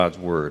God's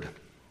word.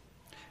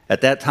 At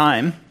that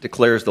time,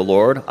 declares the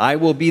Lord, I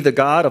will be the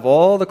God of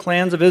all the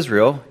clans of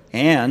Israel,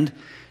 and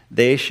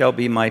they shall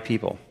be my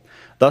people.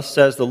 Thus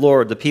says the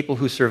Lord, the people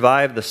who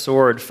survived the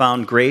sword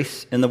found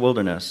grace in the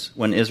wilderness.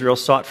 When Israel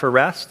sought for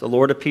rest, the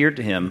Lord appeared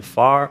to him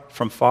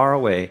from far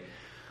away.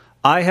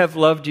 I have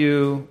loved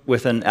you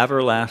with an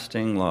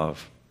everlasting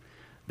love.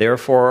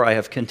 Therefore I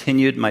have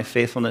continued my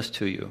faithfulness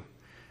to you.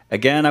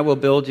 Again I will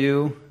build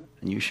you,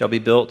 and you shall be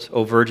built,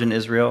 O virgin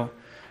Israel.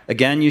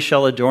 Again you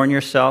shall adorn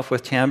yourself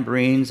with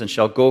tambourines and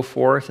shall go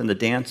forth in the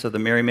dance of the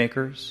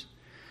merrymakers.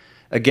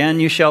 Again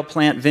you shall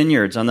plant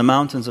vineyards on the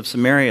mountains of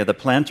Samaria. The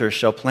planters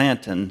shall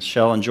plant and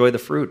shall enjoy the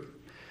fruit.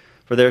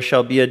 For there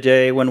shall be a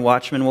day when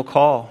watchmen will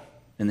call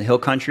in the hill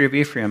country of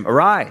Ephraim,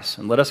 Arise,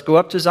 and let us go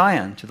up to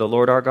Zion, to the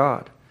Lord our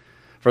God.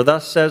 For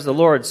thus says the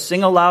Lord,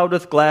 Sing aloud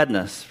with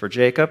gladness for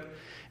Jacob,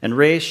 and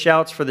raise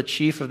shouts for the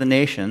chief of the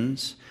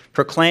nations.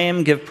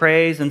 Proclaim, give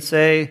praise, and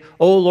say,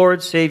 O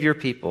Lord, save your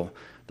people,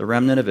 the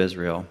remnant of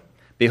Israel.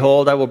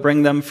 Behold, I will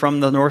bring them from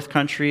the north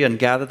country and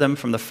gather them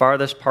from the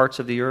farthest parts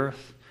of the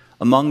earth.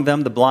 Among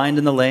them the blind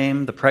and the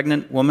lame, the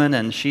pregnant woman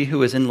and she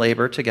who is in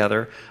labor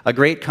together, a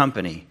great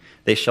company,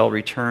 they shall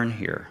return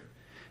here.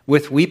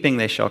 With weeping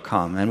they shall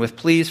come, and with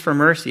pleas for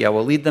mercy I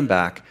will lead them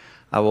back.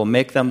 I will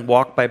make them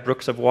walk by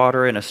brooks of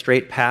water in a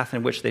straight path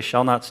in which they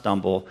shall not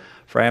stumble.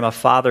 For I am a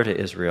father to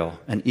Israel,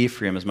 and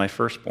Ephraim is my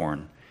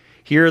firstborn.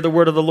 Hear the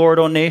word of the Lord,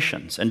 O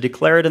nations, and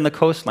declare it in the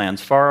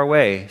coastlands far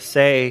away.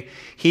 Say,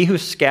 He who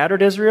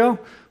scattered Israel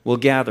will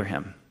gather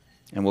him,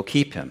 and will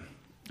keep him,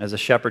 as a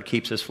shepherd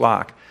keeps his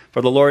flock.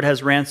 For the Lord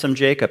has ransomed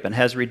Jacob, and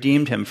has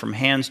redeemed him from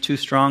hands too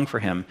strong for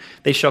him.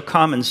 They shall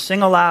come and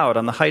sing aloud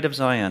on the height of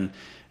Zion,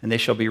 and they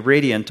shall be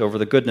radiant over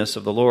the goodness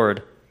of the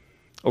Lord,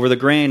 over the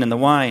grain and the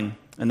wine,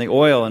 and the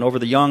oil, and over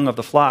the young of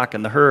the flock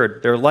and the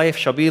herd. Their life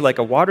shall be like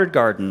a watered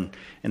garden,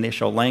 and they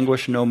shall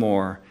languish no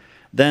more.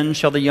 Then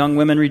shall the young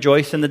women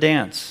rejoice in the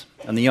dance,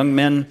 and the young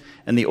men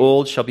and the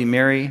old shall be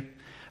merry.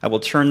 I will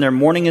turn their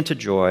mourning into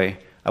joy.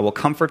 I will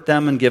comfort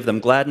them and give them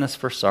gladness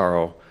for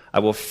sorrow. I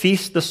will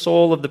feast the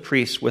soul of the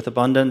priests with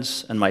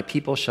abundance, and my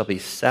people shall be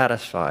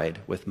satisfied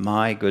with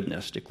my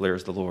goodness,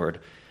 declares the Lord.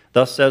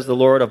 Thus says the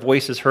Lord, a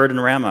voice is heard in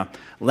Ramah,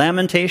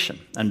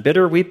 lamentation and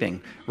bitter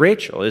weeping.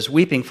 Rachel is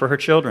weeping for her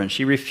children.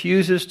 She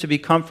refuses to be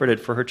comforted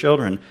for her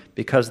children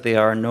because they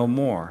are no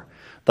more.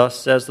 Thus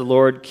says the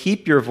Lord,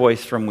 keep your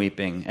voice from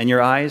weeping and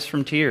your eyes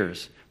from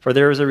tears, for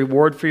there is a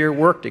reward for your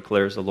work,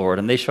 declares the Lord,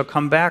 and they shall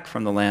come back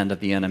from the land of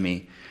the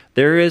enemy.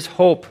 There is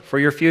hope for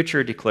your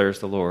future, declares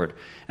the Lord,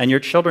 and your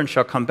children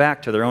shall come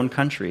back to their own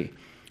country.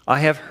 I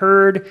have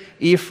heard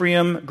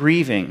Ephraim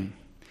grieving.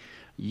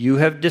 You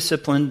have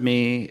disciplined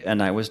me,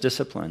 and I was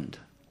disciplined,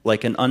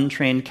 like an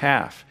untrained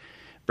calf.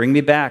 Bring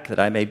me back that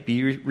I may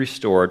be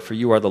restored, for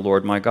you are the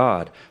Lord my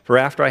God. For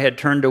after I had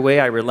turned away,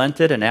 I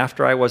relented, and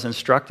after I was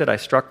instructed, I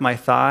struck my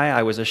thigh.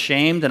 I was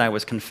ashamed, and I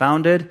was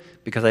confounded,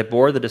 because I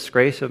bore the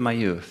disgrace of my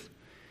youth.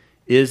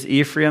 Is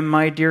Ephraim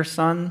my dear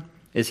son?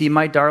 Is he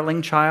my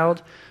darling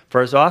child? For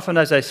as often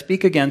as I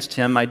speak against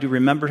him, I do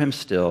remember him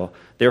still.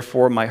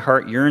 Therefore my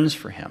heart yearns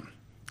for him.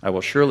 I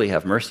will surely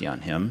have mercy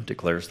on him,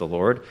 declares the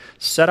Lord.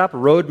 Set up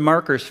road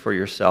markers for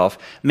yourself.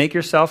 Make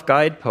yourself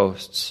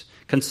guideposts.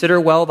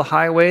 Consider well the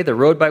highway, the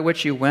road by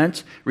which you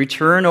went.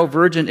 Return, O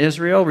virgin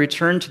Israel,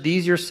 return to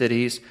these your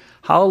cities.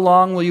 How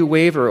long will you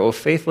waver, O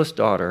faithless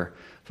daughter?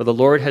 For the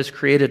Lord has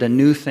created a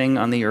new thing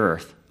on the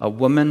earth. A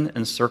woman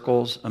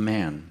encircles a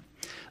man.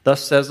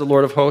 Thus says the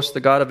Lord of hosts, the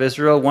God of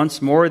Israel,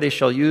 once more they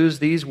shall use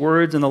these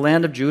words in the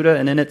land of Judah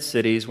and in its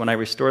cities when I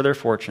restore their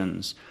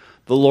fortunes.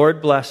 The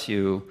Lord bless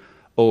you,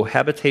 O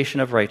habitation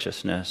of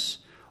righteousness,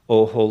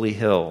 O holy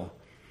hill.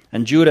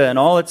 And Judah and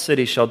all its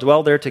cities shall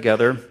dwell there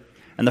together,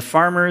 and the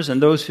farmers and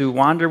those who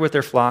wander with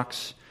their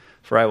flocks,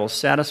 for I will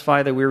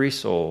satisfy the weary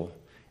soul,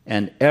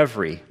 and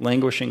every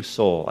languishing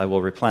soul I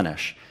will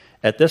replenish.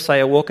 At this I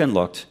awoke and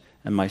looked,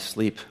 and my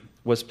sleep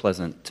was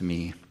pleasant to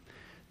me.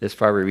 This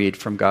far we read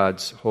from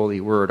God's holy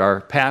word.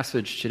 Our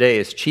passage today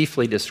is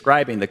chiefly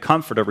describing the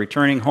comfort of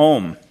returning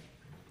home.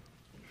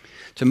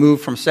 To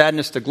move from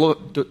sadness to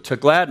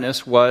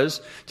gladness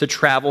was to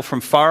travel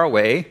from far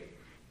away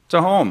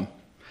to home.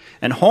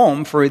 And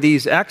home for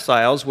these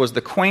exiles was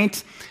the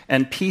quaint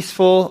and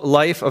peaceful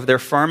life of their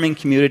farming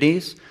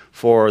communities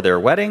for their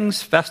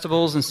weddings,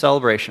 festivals, and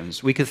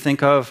celebrations. We could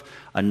think of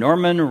a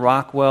Norman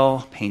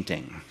Rockwell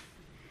painting.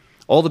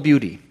 All the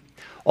beauty,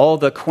 all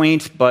the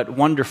quaint but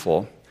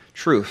wonderful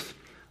truth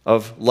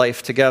of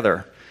life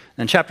together.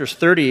 And chapters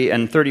 30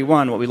 and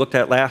 31, what we looked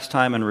at last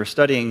time and we're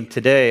studying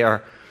today,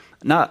 are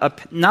not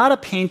a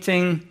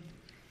painting,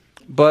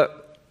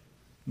 but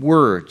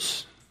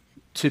words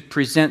to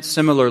present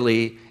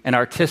similarly and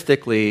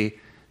artistically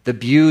the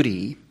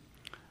beauty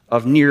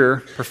of near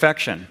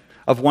perfection,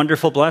 of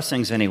wonderful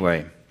blessings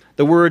anyway.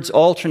 The words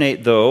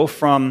alternate, though,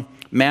 from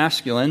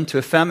masculine to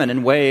a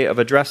feminine way of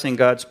addressing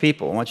God's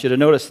people. I want you to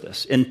notice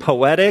this. In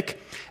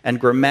poetic and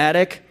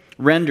grammatic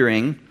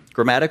rendering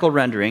grammatical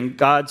rendering,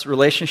 God's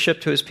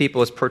relationship to his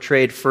people is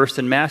portrayed first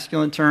in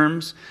masculine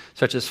terms,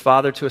 such as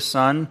father to a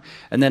son,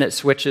 and then it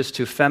switches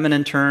to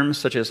feminine terms,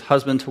 such as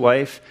husband to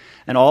wife,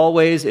 and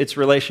always its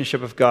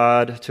relationship of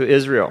God to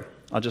Israel.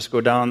 I'll just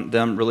go down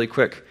them really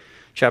quick.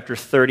 Chapter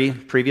 30,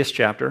 previous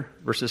chapter,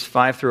 verses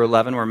 5 through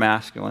 11 were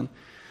masculine.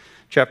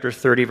 Chapter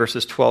 30,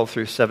 verses 12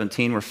 through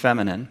 17 were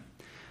feminine.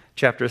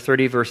 Chapter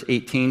 30, verse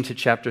 18 to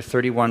chapter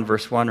 31,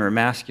 verse 1 were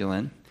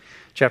masculine.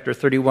 Chapter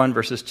 31,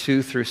 verses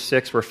 2 through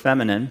 6 were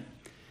feminine.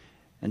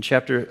 And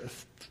chapter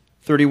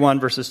 31,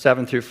 verses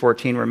 7 through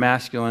 14 were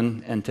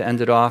masculine. And to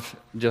end it off,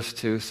 just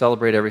to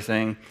celebrate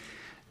everything,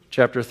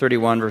 chapter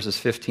 31, verses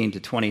 15 to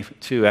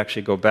 22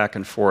 actually go back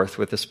and forth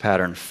with this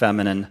pattern,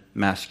 feminine,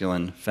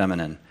 masculine,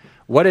 feminine.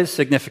 What is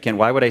significant?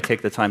 Why would I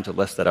take the time to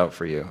list that out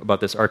for you about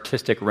this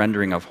artistic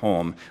rendering of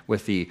home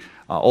with the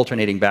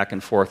alternating back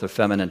and forth of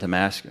feminine to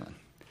masculine?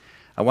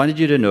 I wanted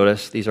you to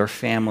notice these are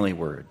family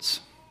words.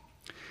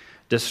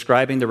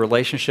 Describing the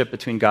relationship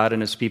between God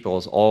and his people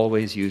is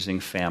always using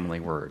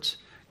family words.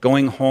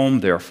 Going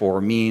home,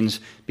 therefore, means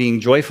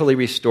being joyfully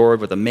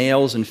restored with the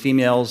males and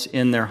females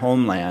in their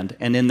homeland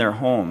and in their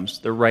homes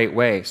the right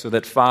way, so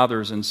that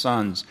fathers and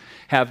sons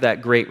have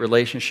that great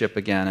relationship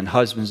again, and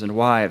husbands and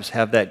wives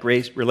have that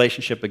great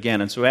relationship again.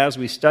 And so as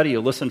we study,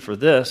 you listen for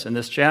this in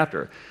this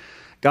chapter.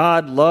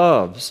 God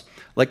loves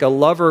like a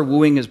lover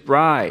wooing his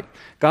bride.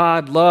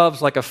 God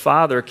loves like a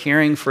father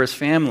caring for his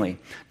family.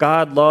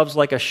 God loves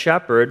like a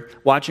shepherd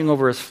watching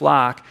over his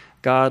flock.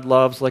 God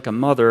loves like a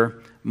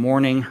mother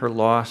mourning her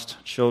lost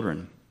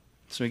children.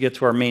 So we get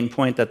to our main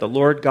point that the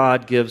Lord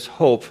God gives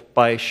hope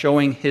by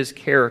showing his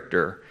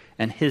character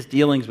and his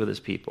dealings with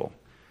his people,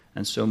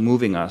 and so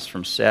moving us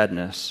from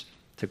sadness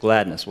to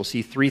gladness. We'll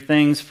see three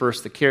things.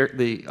 First,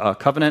 the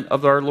covenant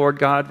of our Lord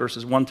God,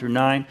 verses 1 through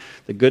 9,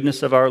 the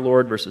goodness of our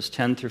Lord, verses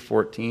 10 through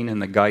 14,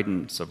 and the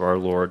guidance of our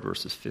Lord,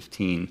 verses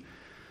 15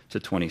 to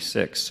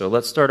 26. So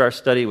let's start our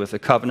study with the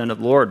covenant of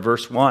the Lord,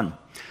 verse 1.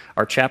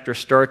 Our chapter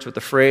starts with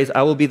the phrase,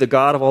 I will be the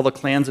God of all the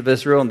clans of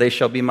Israel, and they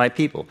shall be my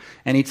people.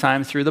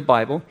 Anytime through the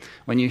Bible,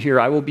 when you hear,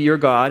 I will be your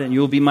God, and you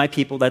will be my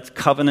people, that's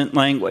covenant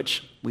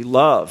language. We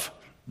love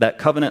that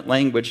covenant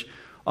language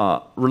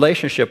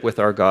relationship with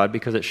our God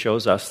because it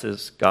shows us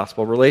his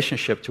gospel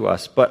relationship to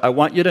us. But I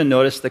want you to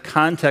notice the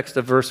context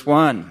of verse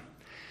 1.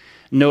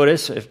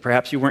 Notice, if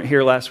perhaps you weren't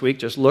here last week,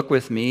 just look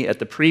with me at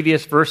the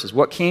previous verses.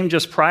 What came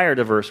just prior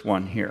to verse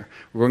 1 here?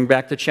 We're going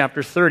back to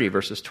chapter 30,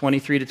 verses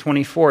 23 to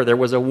 24. There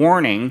was a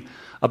warning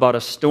about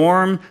a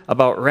storm,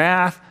 about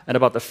wrath, and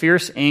about the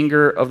fierce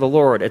anger of the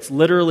Lord. It's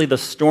literally the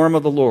storm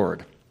of the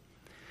Lord.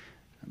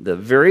 The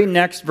very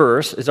next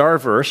verse is our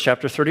verse,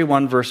 chapter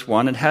 31, verse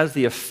 1. It has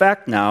the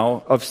effect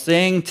now of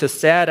saying to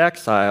sad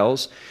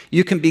exiles,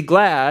 you can be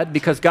glad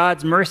because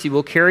God's mercy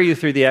will carry you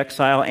through the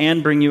exile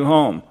and bring you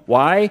home.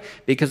 Why?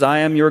 Because I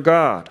am your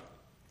God.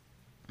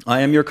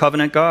 I am your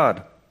covenant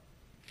God.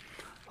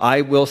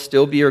 I will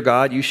still be your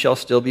God. You shall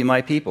still be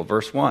my people.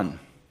 Verse 1.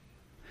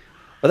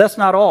 But that's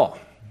not all.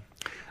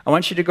 I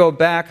want you to go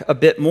back a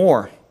bit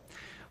more.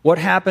 What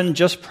happened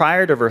just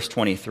prior to verse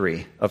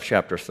 23 of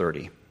chapter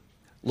 30?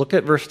 Look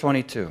at verse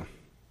 22.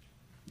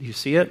 Do you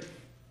see it?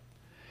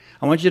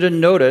 I want you to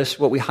notice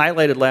what we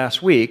highlighted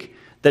last week,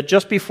 that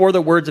just before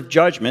the words of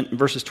judgment, in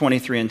verses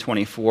 23 and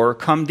 24,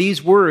 come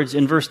these words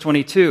in verse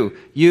 22,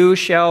 you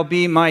shall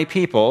be my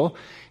people,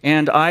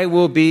 and I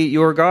will be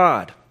your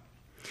God.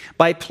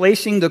 By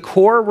placing the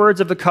core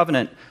words of the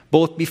covenant,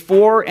 both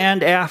before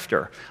and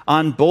after,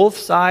 on both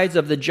sides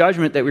of the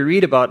judgment that we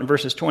read about in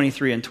verses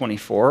 23 and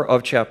 24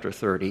 of chapter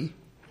 30,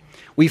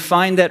 we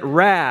find that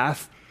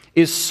wrath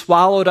is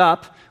swallowed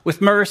up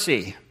with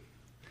mercy.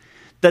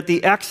 That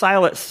the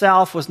exile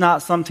itself was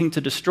not something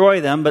to destroy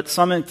them, but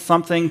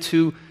something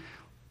to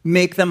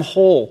make them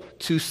whole,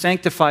 to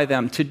sanctify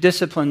them, to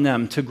discipline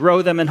them, to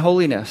grow them in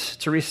holiness,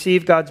 to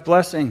receive God's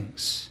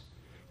blessings.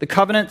 The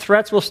covenant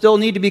threats will still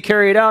need to be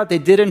carried out. They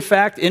did, in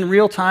fact, in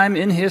real time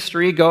in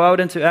history, go out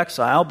into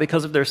exile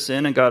because of their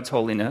sin and God's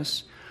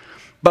holiness.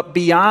 But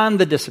beyond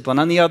the discipline,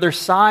 on the other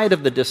side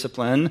of the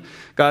discipline,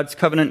 God's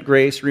covenant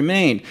grace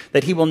remained,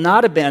 that he will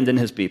not abandon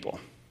his people.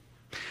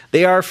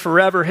 They are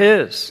forever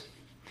his.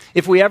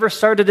 If we ever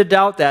started to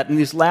doubt that in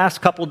these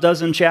last couple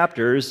dozen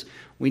chapters,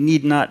 we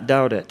need not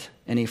doubt it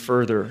any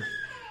further.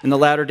 In the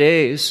latter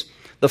days,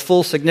 the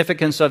full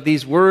significance of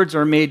these words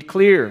are made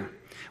clear.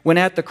 When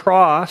at the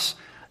cross,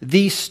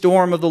 the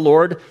storm of the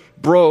Lord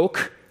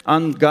broke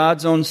on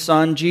God's own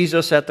Son,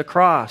 Jesus, at the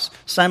cross.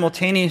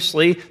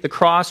 Simultaneously, the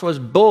cross was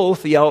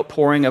both the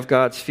outpouring of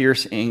God's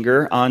fierce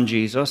anger on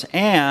Jesus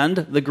and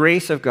the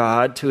grace of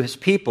God to his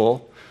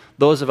people,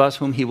 those of us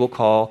whom he will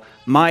call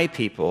my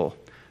people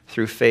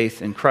through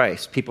faith in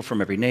Christ, people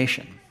from every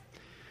nation.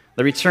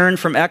 The return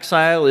from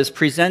exile is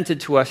presented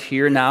to us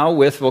here now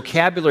with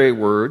vocabulary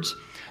words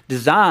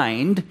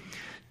designed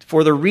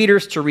for the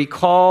readers to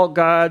recall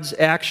God's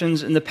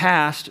actions in the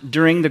past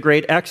during the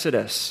great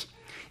Exodus.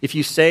 If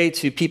you say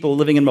to people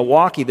living in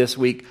Milwaukee this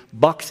week,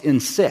 bucks in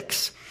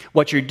six,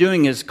 What you're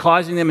doing is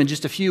causing them in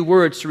just a few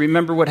words to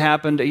remember what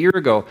happened a year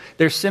ago.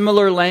 There's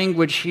similar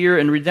language here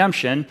in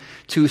redemption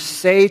to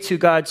say to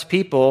God's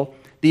people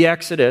the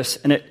Exodus,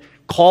 and it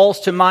calls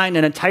to mind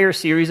an entire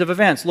series of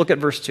events. Look at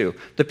verse 2.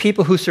 The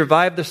people who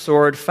survived the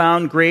sword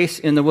found grace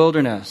in the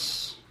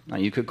wilderness. Now,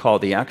 you could call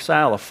the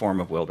exile a form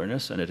of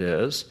wilderness, and it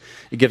is.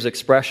 It gives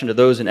expression to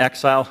those in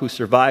exile who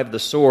survived the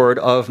sword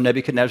of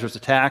Nebuchadnezzar's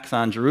attacks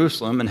on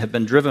Jerusalem and have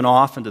been driven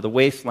off into the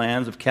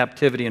wastelands of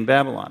captivity in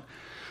Babylon.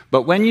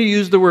 But when you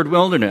use the word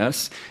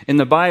wilderness in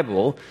the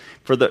Bible,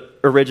 for the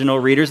original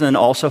readers and then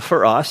also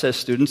for us as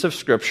students of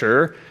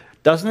Scripture,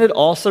 doesn't it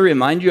also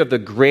remind you of the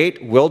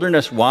great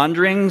wilderness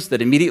wanderings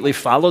that immediately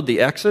followed the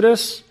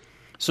Exodus?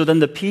 So then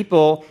the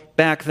people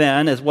back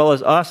then, as well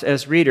as us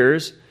as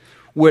readers,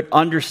 would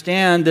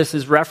understand this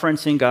is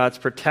referencing God's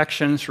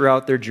protection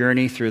throughout their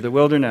journey through the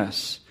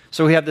wilderness.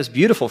 So we have this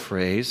beautiful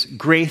phrase,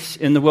 grace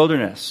in the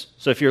wilderness.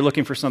 So if you're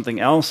looking for something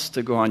else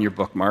to go on your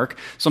bookmark,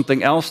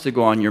 something else to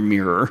go on your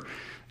mirror,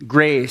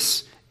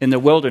 grace in the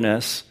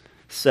wilderness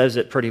says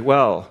it pretty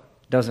well,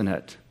 doesn't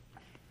it?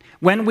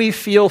 When we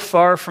feel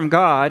far from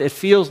God, it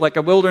feels like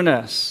a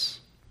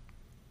wilderness.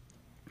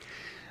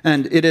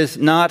 And it is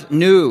not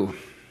new.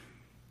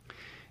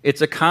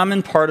 It's a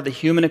common part of the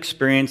human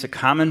experience, a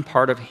common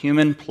part of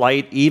human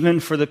plight, even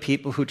for the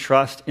people who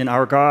trust in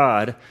our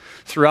God.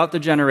 Throughout the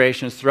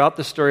generations, throughout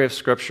the story of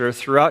Scripture,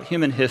 throughout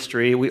human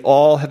history, we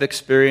all have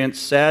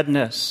experienced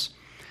sadness.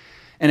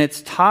 And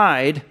it's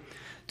tied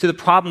to the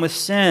problem with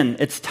sin.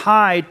 It's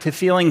tied to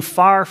feeling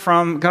far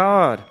from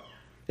God.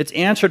 It's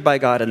answered by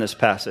God in this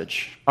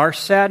passage. Our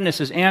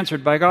sadness is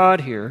answered by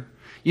God here,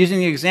 using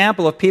the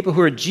example of people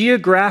who are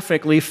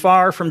geographically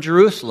far from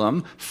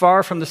Jerusalem,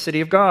 far from the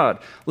city of God.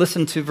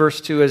 Listen to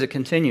verse 2 as it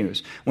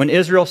continues. When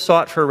Israel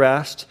sought for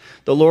rest,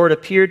 the Lord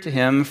appeared to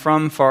him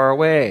from far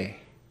away.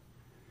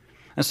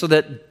 And so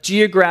that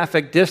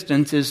geographic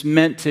distance is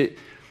meant to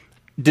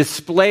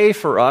display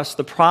for us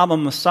the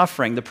problem of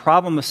suffering, the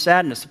problem of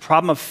sadness, the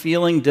problem of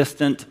feeling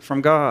distant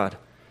from God.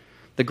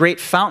 The great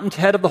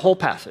fountainhead of the whole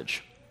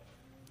passage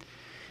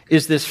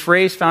is this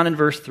phrase found in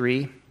verse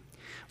 3,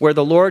 where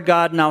the Lord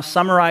God now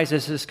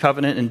summarizes his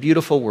covenant in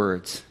beautiful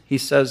words. He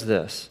says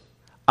this,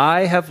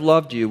 I have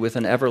loved you with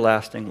an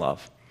everlasting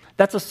love.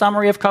 That's a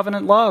summary of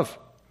covenant love.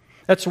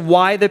 That's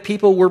why the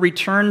people were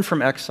returned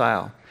from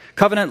exile.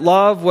 Covenant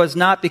love was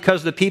not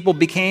because the people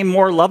became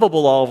more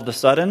lovable all of a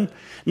sudden,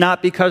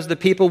 not because the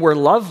people were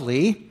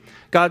lovely.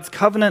 God's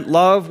covenant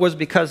love was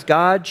because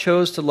God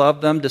chose to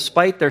love them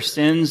despite their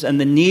sins and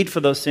the need for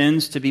those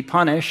sins to be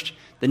punished,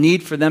 the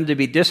need for them to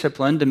be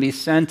disciplined and be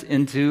sent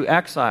into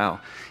exile.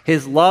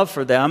 His love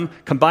for them,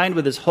 combined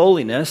with his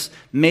holiness,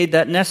 made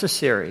that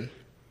necessary.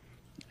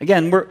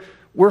 Again,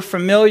 we're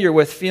familiar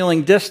with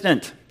feeling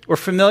distant. We're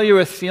familiar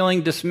with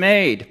feeling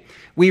dismayed.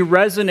 We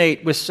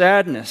resonate with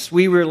sadness.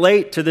 We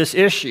relate to this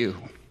issue.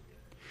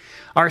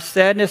 Our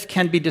sadness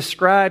can be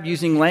described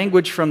using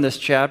language from this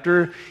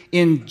chapter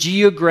in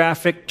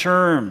geographic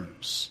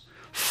terms.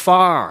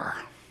 Far.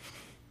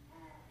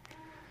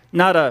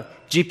 Not a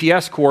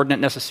GPS coordinate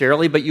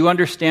necessarily, but you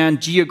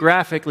understand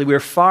geographically we're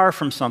far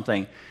from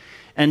something.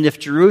 And if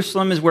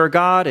Jerusalem is where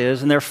God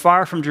is, and they're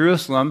far from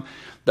Jerusalem,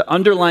 the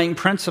underlying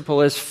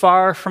principle is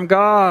far from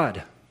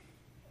God.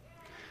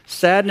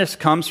 Sadness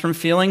comes from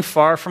feeling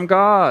far from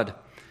God.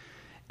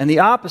 And the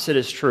opposite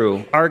is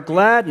true. Our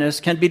gladness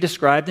can be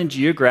described in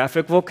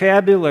geographic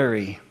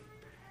vocabulary.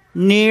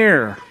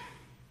 Near,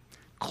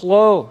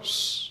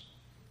 close,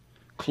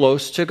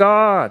 close to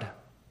God.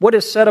 What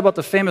is said about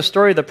the famous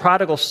story of the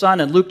prodigal son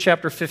in Luke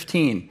chapter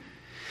 15?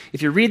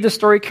 If you read the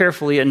story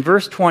carefully, in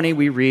verse 20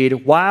 we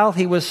read, while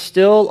he was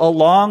still a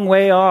long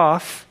way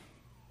off,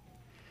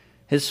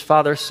 his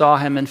father saw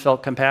him and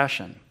felt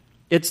compassion.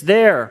 It's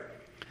there,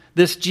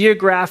 this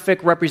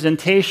geographic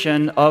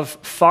representation of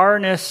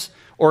farness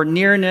or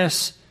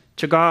nearness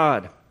to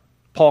God.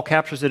 Paul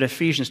captures it in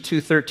Ephesians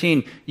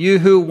 2:13. You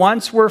who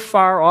once were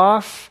far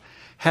off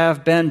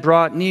have been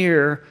brought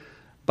near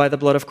by the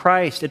blood of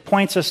Christ. It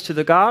points us to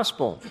the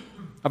gospel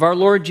of our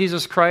Lord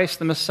Jesus Christ,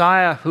 the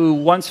Messiah, who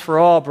once for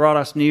all brought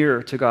us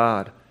near to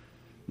God.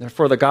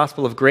 Therefore, the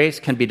gospel of grace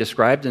can be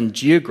described in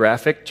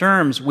geographic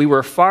terms. We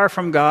were far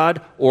from God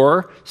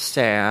or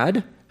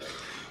sad,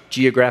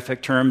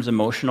 geographic terms,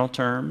 emotional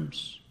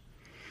terms.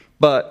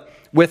 But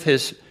with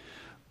his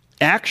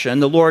action,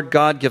 the Lord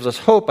God gives us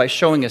hope by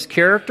showing his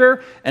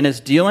character and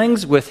his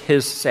dealings with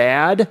his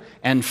sad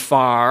and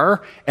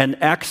far and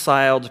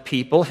exiled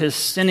people, his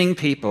sinning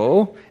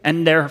people,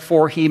 and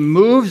therefore he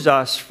moves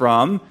us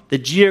from the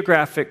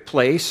geographic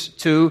place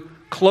to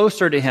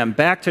closer to him,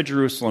 back to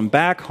Jerusalem,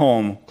 back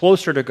home,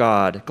 closer to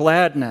God,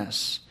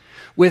 gladness.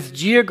 With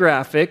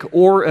geographic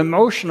or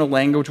emotional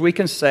language, we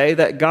can say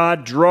that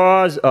God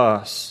draws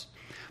us,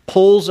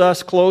 pulls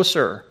us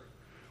closer.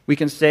 We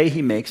can say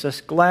he makes us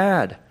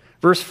glad.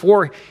 Verse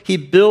 4, he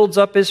builds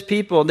up his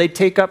people. They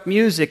take up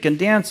music and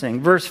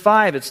dancing. Verse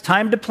 5, it's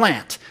time to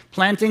plant,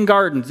 planting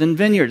gardens and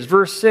vineyards.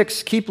 Verse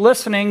 6, keep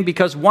listening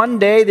because one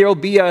day there will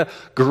be a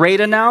great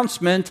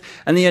announcement,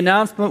 and the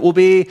announcement will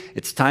be,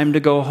 it's time to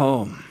go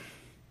home.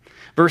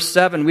 Verse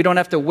 7, we don't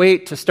have to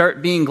wait to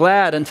start being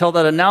glad until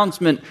that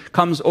announcement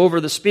comes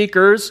over the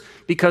speakers,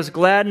 because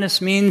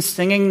gladness means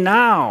singing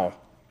now,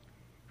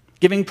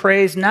 giving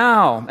praise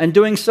now, and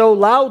doing so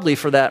loudly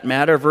for that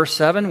matter. Verse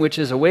 7, which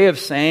is a way of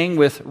saying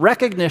with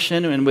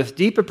recognition and with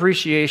deep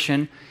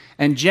appreciation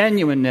and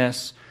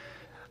genuineness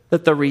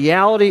that the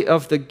reality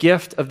of the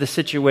gift of the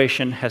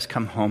situation has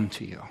come home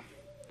to you.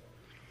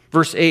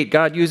 Verse 8,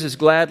 God uses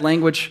glad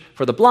language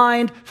for the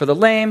blind, for the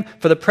lame,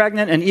 for the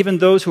pregnant, and even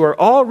those who are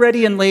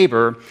already in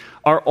labor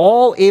are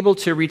all able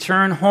to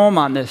return home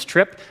on this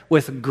trip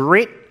with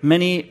great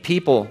many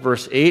people.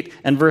 Verse 8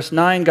 and verse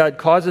 9, God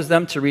causes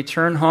them to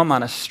return home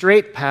on a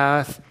straight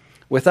path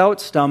without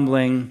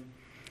stumbling.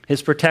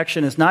 His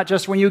protection is not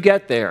just when you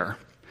get there.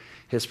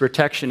 His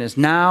protection is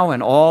now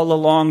and all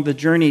along the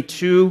journey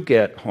to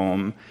get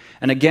home.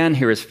 And again,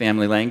 here is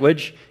family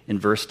language in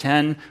verse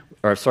 9,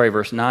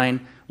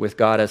 with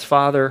God as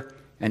Father,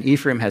 and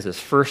Ephraim has his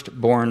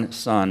firstborn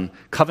son.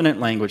 Covenant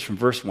language from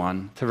verse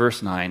 1 to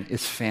verse 9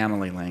 is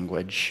family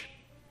language.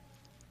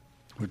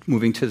 We're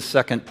moving to the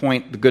second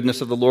point, the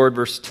goodness of the Lord,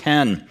 verse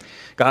 10.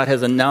 God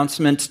has an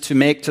announcement to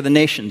make to the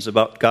nations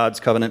about God's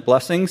covenant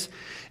blessings.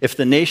 If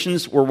the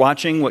nations were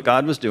watching what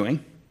God was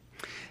doing,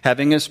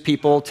 having his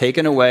people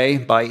taken away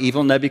by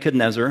evil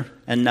Nebuchadnezzar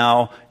and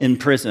now in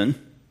prison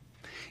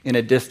in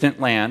a distant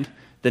land,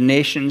 the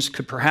nations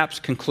could perhaps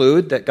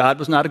conclude that God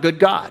was not a good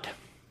God.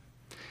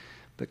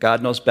 But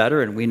God knows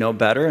better, and we know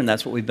better, and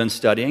that's what we've been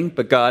studying.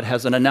 But God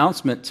has an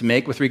announcement to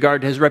make with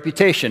regard to his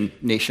reputation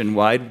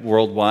nationwide,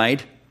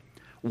 worldwide.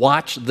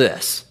 Watch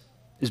this,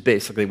 is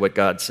basically what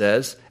God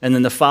says. And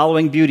then the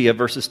following beauty of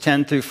verses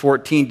 10 through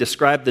 14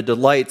 describe the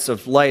delights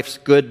of life's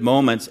good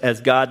moments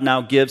as God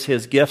now gives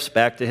his gifts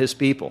back to his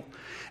people.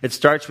 It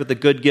starts with the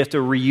good gift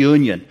of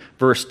reunion.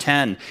 Verse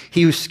 10,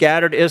 he who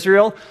scattered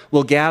Israel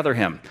will gather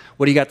him.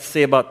 What do you got to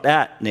say about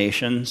that,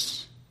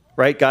 nations?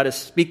 Right? God is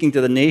speaking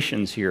to the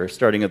nations here,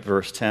 starting at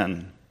verse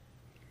 10.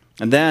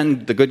 And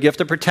then the good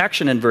gift of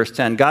protection in verse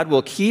 10. God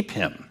will keep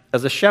him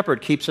as a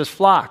shepherd keeps his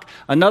flock.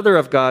 Another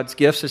of God's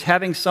gifts is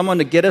having someone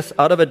to get us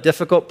out of a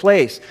difficult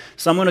place,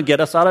 someone to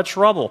get us out of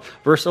trouble.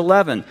 Verse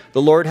 11,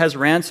 the Lord has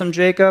ransomed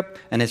Jacob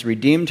and has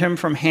redeemed him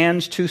from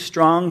hands too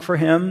strong for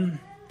him.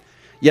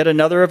 Yet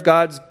another of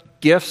God's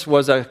gifts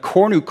was a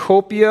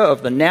cornucopia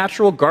of the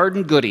natural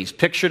garden goodies,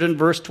 pictured in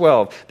verse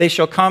 12. They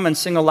shall come and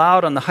sing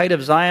aloud on the height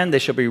of Zion. They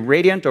shall be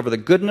radiant over the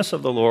goodness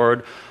of the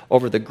Lord,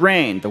 over the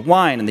grain, the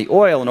wine, and the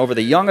oil, and over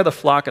the young of the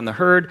flock and the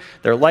herd.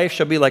 Their life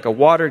shall be like a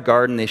watered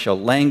garden. They shall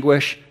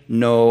languish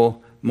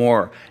no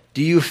more.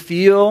 Do you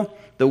feel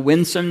the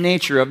winsome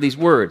nature of these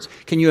words?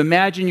 Can you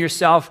imagine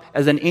yourself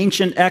as an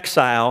ancient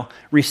exile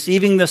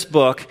receiving this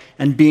book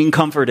and being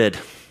comforted?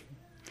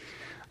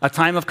 A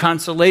time of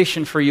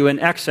consolation for you in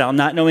exile,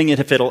 not knowing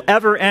if it'll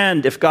ever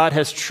end, if God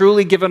has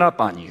truly given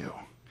up on you.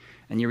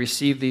 And you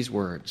receive these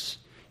words.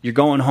 You're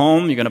going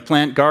home, you're going to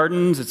plant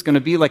gardens, it's going to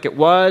be like it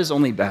was,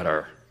 only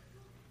better.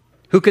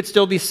 Who could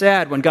still be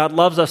sad when God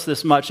loves us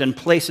this much and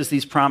places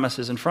these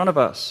promises in front of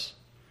us?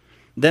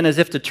 Then, as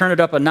if to turn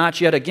it up a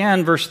notch yet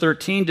again, verse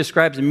 13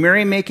 describes a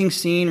merrymaking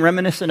scene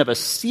reminiscent of a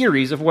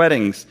series of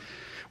weddings.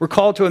 We're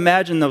called to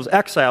imagine those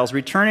exiles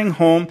returning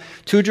home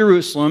to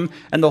Jerusalem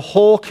and the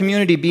whole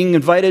community being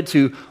invited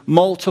to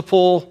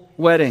multiple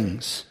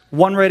weddings,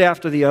 one right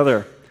after the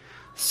other.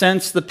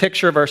 Sense the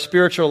picture of our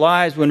spiritual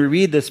lives when we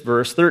read this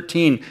verse,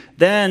 13.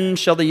 Then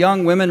shall the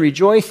young women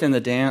rejoice in the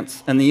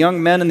dance, and the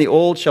young men and the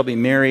old shall be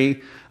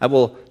merry. I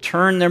will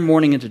turn their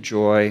mourning into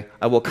joy.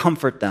 I will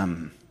comfort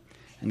them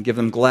and give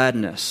them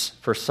gladness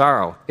for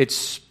sorrow. It's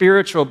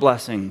spiritual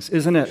blessings,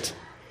 isn't it?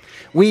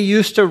 We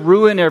used to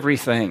ruin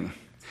everything.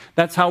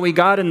 That's how we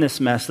got in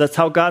this mess. That's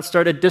how God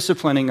started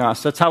disciplining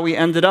us. That's how we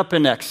ended up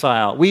in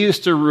exile. We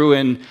used to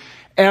ruin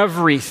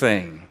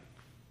everything.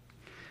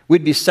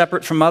 We'd be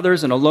separate from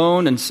others and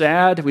alone and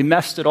sad. We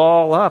messed it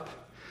all up.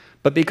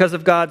 But because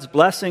of God's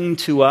blessing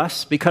to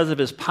us, because of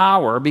his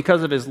power,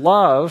 because of his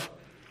love,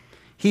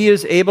 he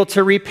is able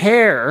to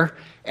repair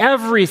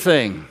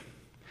everything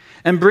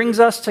and brings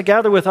us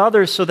together with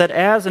others so that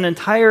as an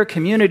entire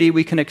community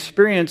we can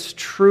experience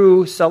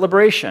true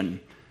celebration.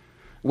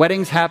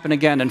 Weddings happen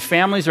again, and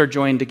families are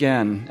joined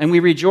again, and we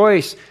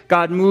rejoice.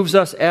 God moves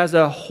us as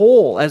a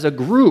whole, as a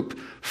group,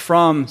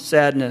 from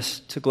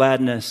sadness to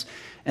gladness.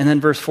 And then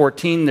verse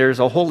 14,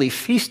 there's a holy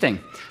feasting.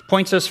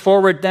 Points us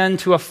forward then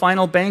to a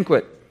final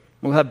banquet.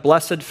 We'll have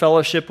blessed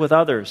fellowship with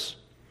others.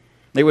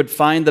 They would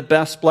find the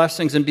best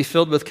blessings and be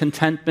filled with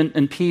contentment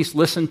and peace.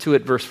 Listen to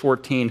it, verse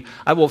 14.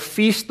 I will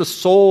feast the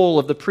soul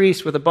of the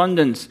priest with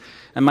abundance,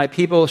 and my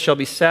people shall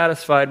be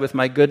satisfied with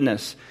my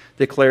goodness,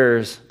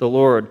 declares the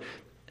Lord.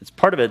 It's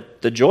part of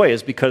it, the joy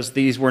is because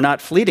these were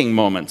not fleeting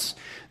moments.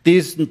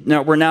 These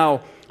were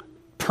now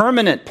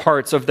permanent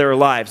parts of their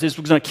lives. This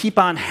was going to keep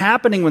on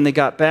happening when they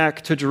got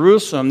back to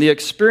Jerusalem. The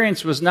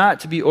experience was not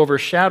to be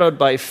overshadowed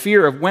by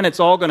fear of when it's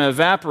all going to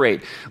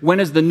evaporate.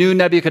 When is the new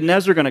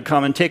Nebuchadnezzar going to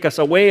come and take us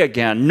away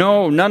again?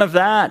 No, none of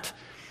that.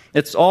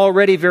 It's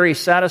already very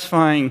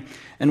satisfying,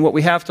 and what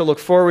we have to look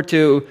forward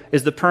to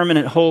is the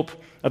permanent hope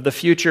of the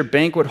future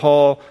banquet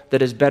hall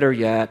that is better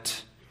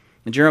yet.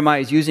 And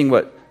Jeremiah is using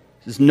what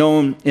is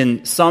known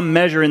in some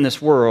measure in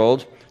this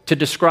world to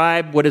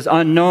describe what is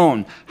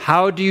unknown.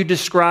 How do you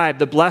describe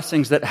the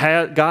blessings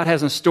that God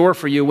has in store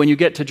for you when you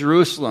get to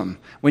Jerusalem,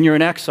 when you're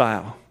in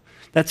exile?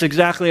 That's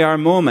exactly our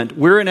moment.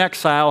 We're in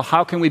exile.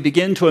 How can we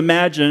begin to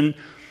imagine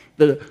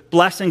the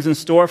blessings in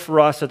store for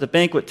us at the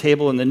banquet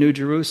table in the New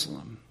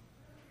Jerusalem?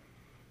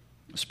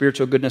 The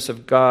spiritual goodness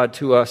of God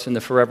to us in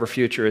the forever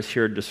future is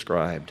here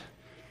described.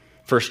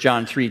 1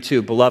 John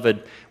 3:2,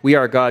 Beloved, we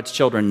are God's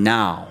children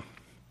now,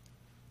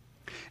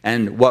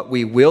 and what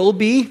we will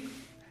be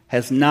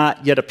has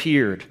not yet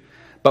appeared.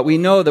 But we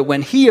know that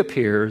when he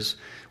appears,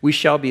 we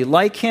shall be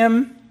like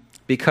him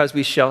because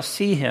we shall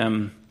see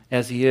him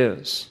as he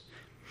is.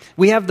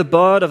 We have the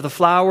bud of the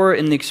flower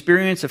in the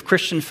experience of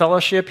Christian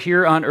fellowship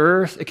here on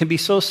earth. It can be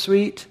so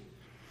sweet.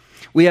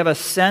 We have a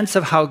sense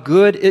of how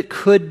good it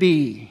could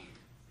be.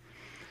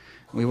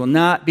 We will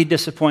not be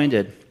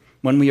disappointed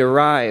when we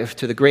arrive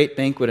to the great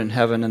banquet in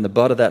heaven and the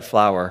bud of that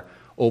flower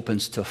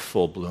opens to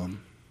full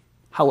bloom.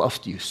 How else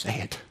do you say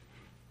it?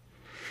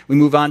 We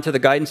move on to the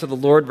guidance of the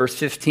Lord, verse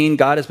 15.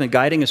 God has been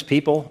guiding his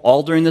people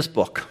all during this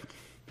book.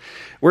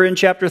 We're in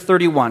chapter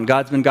 31.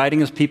 God's been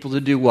guiding his people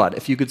to do what?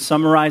 If you could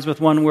summarize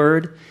with one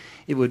word,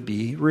 it would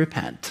be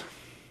repent.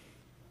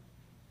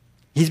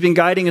 He's been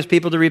guiding his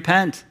people to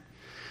repent.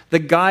 The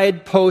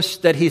guideposts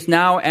that he's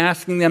now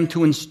asking them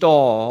to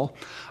install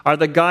are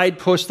the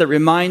guideposts that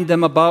remind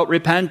them about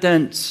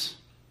repentance.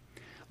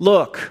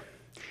 Look,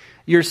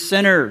 you're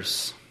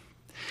sinners,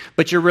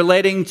 but you're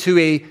relating to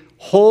a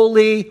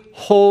holy,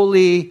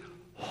 holy,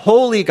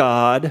 holy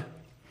God,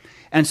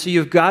 and so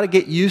you've got to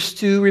get used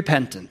to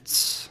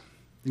repentance.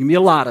 There's going to be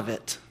a lot of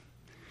it.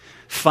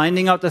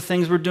 Finding out the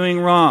things we're doing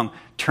wrong,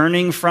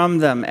 turning from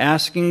them,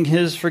 asking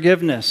his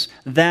forgiveness.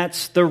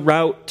 That's the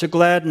route to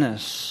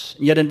gladness.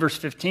 Yet in verse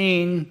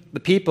 15, the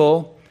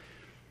people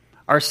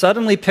are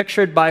suddenly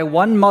pictured by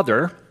one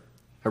mother,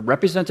 a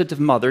representative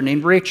mother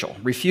named Rachel,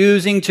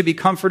 refusing to be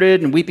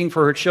comforted and weeping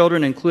for her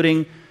children,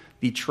 including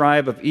the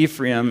tribe of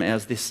Ephraim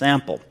as the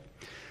sample.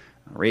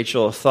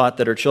 Rachel thought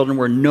that her children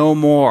were no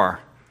more.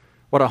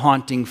 What a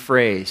haunting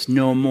phrase,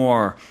 no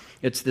more.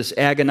 It's this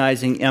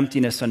agonizing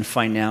emptiness and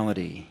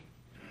finality.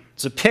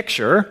 It's a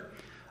picture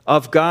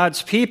of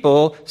God's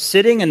people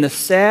sitting in the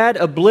sad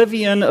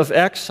oblivion of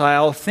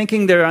exile,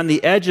 thinking they're on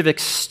the edge of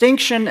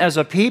extinction as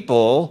a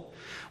people,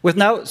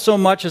 without so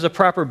much as a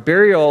proper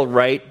burial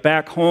rite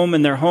back home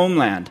in their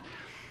homeland.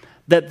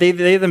 That they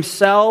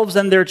themselves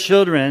and their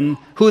children,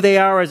 who they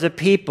are as a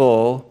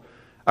people,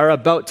 are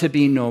about to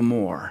be no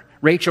more.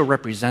 Rachel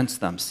represents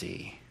them,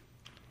 see.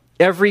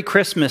 Every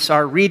Christmas,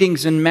 our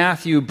readings in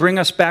Matthew bring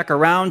us back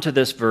around to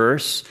this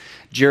verse,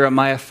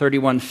 Jeremiah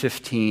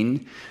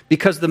 31:15,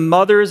 because the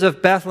mothers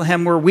of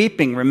Bethlehem were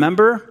weeping,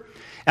 remember?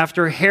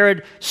 After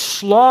Herod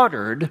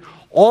slaughtered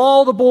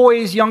all the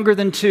boys younger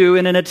than 2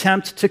 in an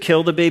attempt to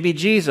kill the baby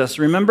Jesus,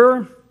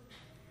 remember?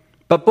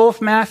 But both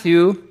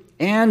Matthew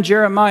and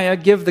Jeremiah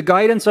give the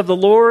guidance of the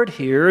Lord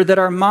here that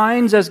our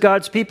minds as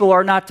God's people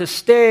are not to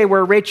stay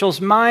where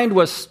Rachel's mind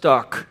was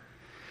stuck.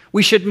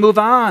 We should move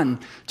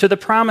on to the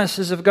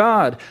promises of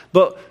God.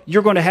 But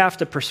you're going to have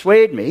to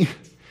persuade me.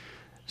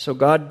 So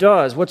God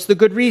does. What's the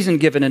good reason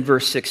given in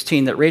verse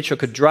 16 that Rachel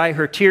could dry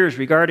her tears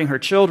regarding her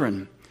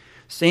children?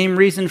 Same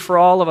reason for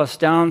all of us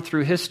down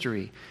through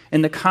history.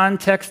 In the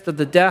context of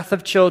the death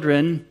of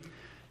children,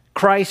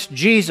 Christ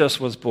Jesus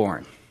was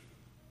born.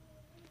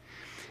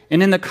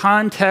 And in the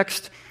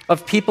context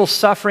of people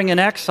suffering in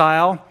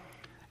exile,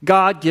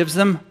 God gives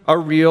them a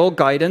real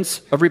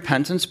guidance of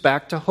repentance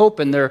back to hope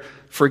in their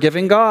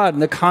forgiving God. In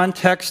the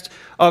context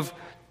of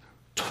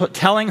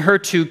telling her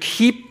to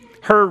keep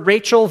her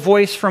Rachel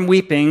voice from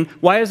weeping,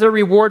 why is there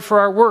reward for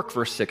our work?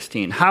 Verse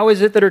 16. How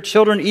is it that her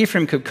children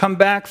Ephraim could come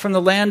back from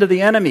the land of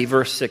the enemy?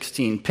 Verse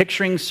 16.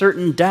 Picturing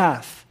certain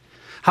death.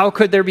 How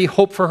could there be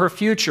hope for her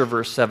future?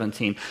 Verse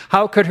 17.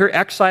 How could her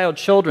exiled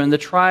children, the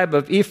tribe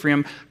of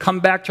Ephraim, come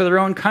back to their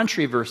own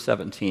country? Verse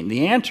 17.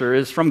 The answer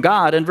is from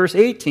God in verse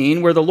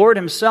 18, where the Lord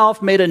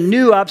himself made a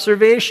new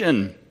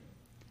observation.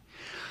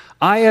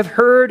 I have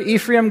heard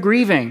Ephraim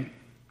grieving,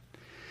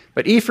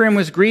 but Ephraim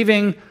was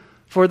grieving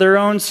for their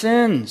own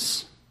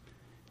sins.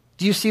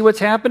 Do you see what's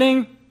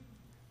happening?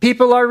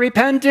 People are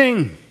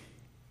repenting.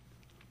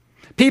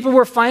 People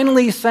were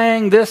finally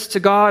saying this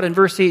to God in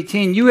verse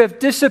 18, you have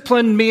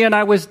disciplined me and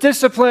I was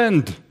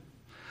disciplined.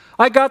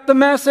 I got the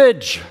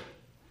message.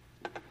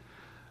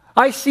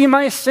 I see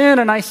my sin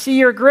and I see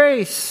your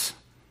grace.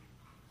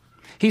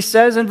 He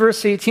says in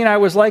verse 18, I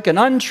was like an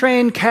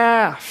untrained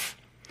calf.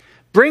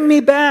 Bring me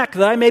back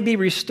that I may be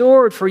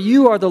restored, for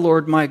you are the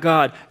Lord my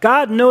God.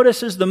 God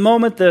notices the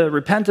moment the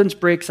repentance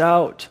breaks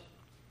out.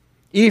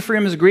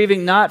 Ephraim is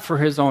grieving not for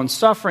his own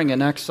suffering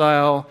in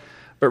exile,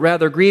 but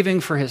rather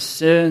grieving for his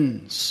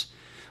sins,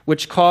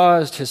 which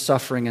caused his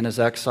suffering in his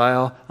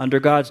exile under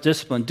God's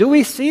discipline. Do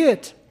we see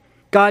it?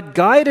 God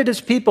guided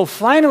his people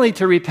finally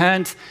to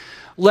repent.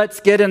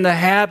 Let's get in the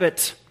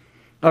habit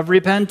of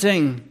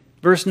repenting.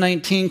 Verse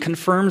 19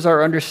 confirms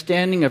our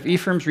understanding of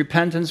Ephraim's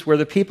repentance, where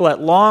the people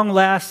at long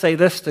last say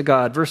this to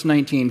God. Verse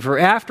 19, "For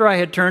after I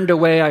had turned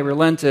away, I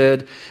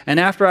relented, and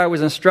after I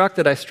was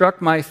instructed, I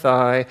struck my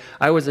thigh.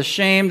 I was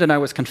ashamed and I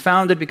was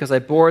confounded because I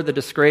bore the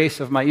disgrace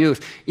of my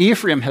youth."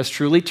 Ephraim has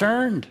truly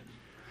turned.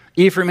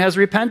 Ephraim has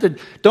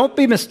repented. Don't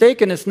be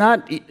mistaken, it's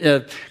not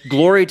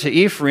glory to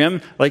Ephraim,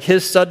 like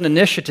his sudden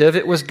initiative.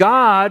 It was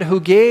God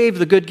who gave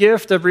the good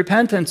gift of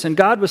repentance, and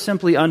God was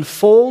simply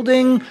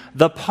unfolding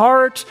the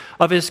part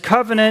of his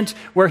covenant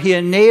where he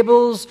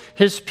enables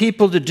his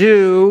people to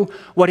do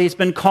what he's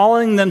been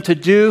calling them to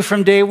do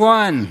from day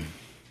one.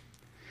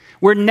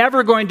 We're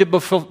never going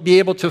to be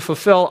able to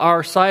fulfill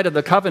our side of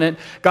the covenant.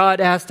 God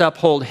has to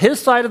uphold his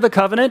side of the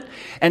covenant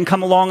and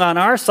come along on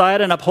our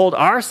side and uphold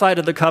our side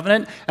of the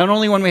covenant. And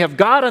only when we have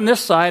God on this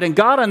side and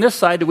God on this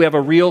side do we have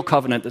a real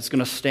covenant that's going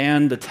to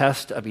stand the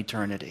test of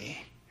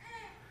eternity.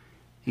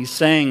 He's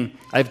saying,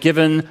 I've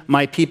given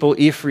my people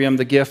Ephraim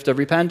the gift of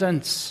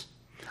repentance.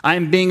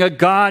 I'm being a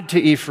God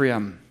to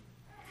Ephraim.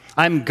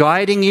 I'm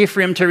guiding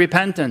Ephraim to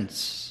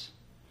repentance.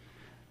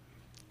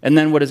 And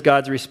then what is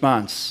God's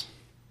response?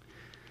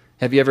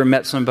 Have you ever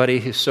met somebody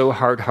who's so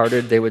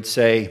hard-hearted they would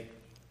say,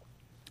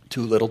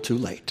 too little, too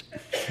late?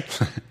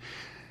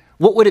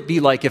 What would it be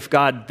like if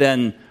God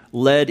then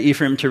led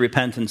Ephraim to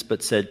repentance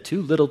but said,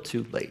 too little,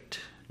 too late?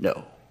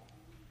 No.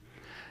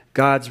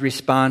 God's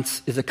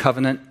response is a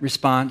covenant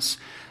response.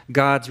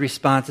 God's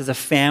response is a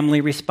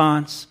family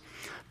response.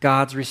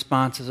 God's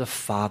response is a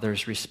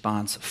father's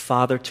response, a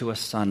father to a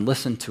son.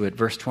 Listen to it,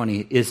 verse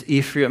 20. Is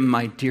Ephraim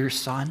my dear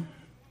son?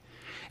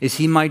 Is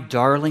he my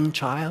darling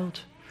child?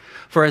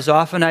 For as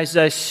often as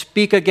I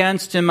speak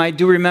against him, I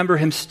do remember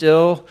him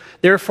still.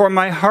 Therefore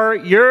my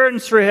heart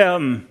yearns for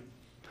him.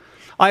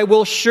 I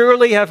will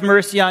surely have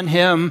mercy on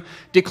him,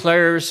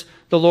 declares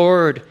the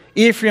Lord.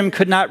 Ephraim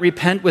could not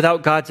repent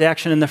without God's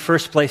action in the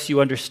first place,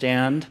 you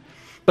understand.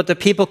 But the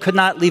people could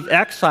not leave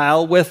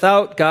exile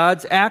without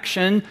God's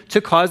action to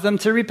cause them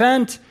to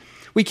repent.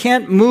 We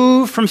can't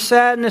move from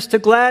sadness to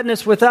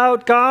gladness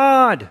without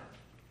God.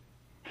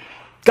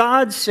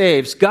 God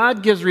saves.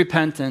 God gives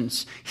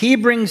repentance. He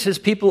brings his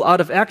people out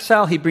of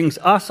exile. He brings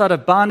us out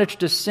of bondage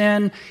to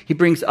sin. He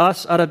brings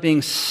us out of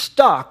being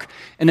stuck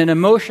in an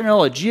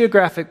emotional, a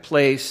geographic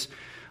place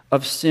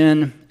of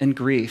sin and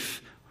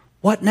grief.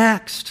 What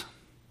next?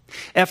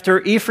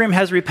 After Ephraim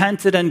has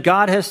repented and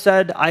God has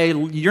said, I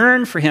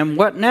yearn for him,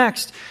 what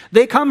next?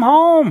 They come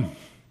home.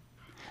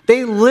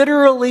 They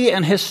literally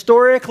and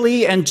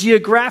historically and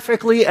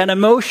geographically and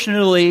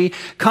emotionally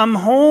come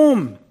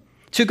home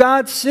to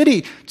God's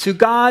city, to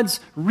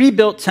God's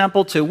rebuilt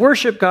temple, to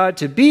worship God,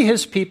 to be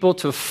his people,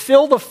 to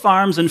fill the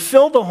farms and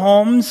fill the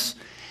homes.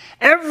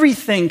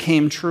 Everything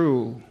came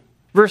true.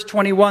 Verse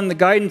 21, the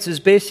guidance is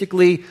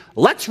basically,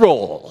 let's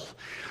roll.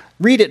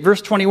 Read it,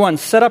 verse 21.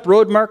 Set up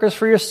road markers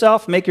for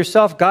yourself. Make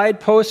yourself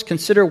guideposts.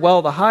 Consider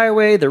well the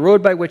highway, the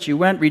road by which you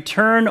went.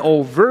 Return,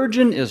 O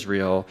virgin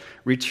Israel.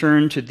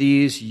 Return to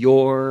these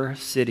your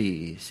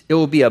cities. It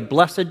will be a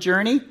blessed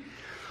journey.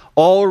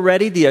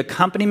 Already the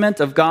accompaniment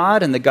of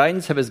God and the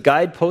guidance of his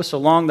guideposts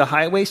along the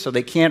highway so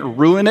they can't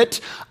ruin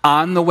it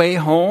on the way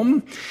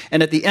home.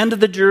 And at the end of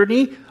the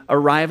journey,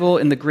 arrival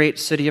in the great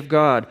city of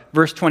God.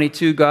 Verse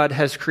 22, God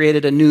has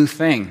created a new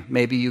thing.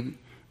 Maybe you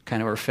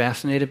kind of are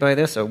fascinated by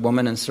this. A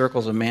woman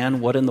encircles a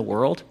man. What in the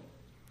world?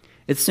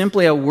 It's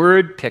simply a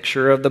word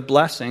picture of the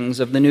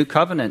blessings of the new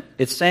covenant.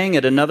 It's saying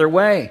it another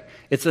way.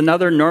 It's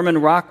another Norman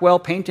Rockwell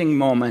painting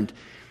moment.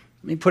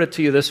 Let me put it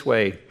to you this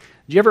way. Did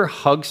you ever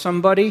hug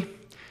somebody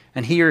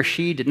and he or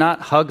she did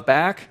not hug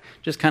back,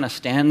 just kind of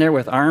stand there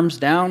with arms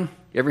down?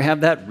 You ever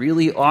have that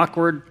really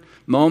awkward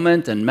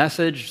moment and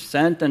message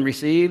sent and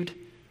received?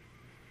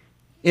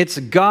 It's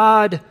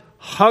God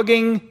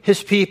hugging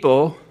his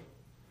people,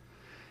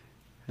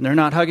 and they're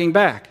not hugging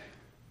back.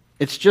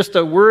 It's just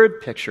a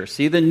word picture.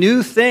 See, the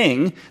new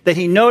thing that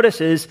he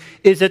notices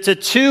is it's a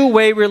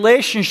two-way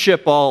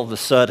relationship all of a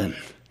sudden.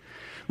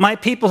 My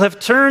people have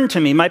turned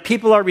to me. My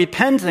people are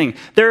repenting.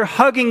 They're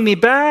hugging me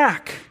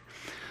back.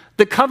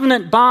 The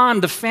covenant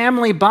bond, the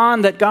family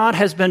bond that God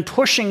has been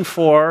pushing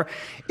for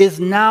is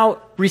now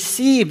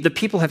received. The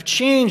people have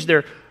changed.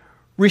 They're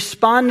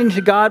responding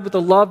to God with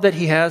the love that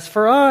he has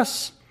for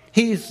us.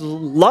 He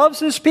loves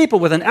his people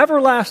with an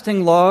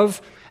everlasting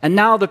love, and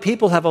now the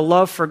people have a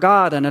love for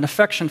God and an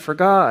affection for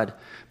God.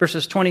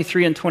 Verses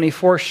 23 and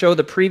 24 show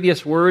the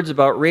previous words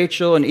about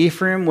Rachel and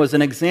Ephraim was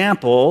an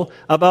example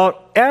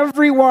about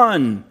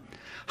everyone.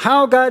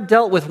 How God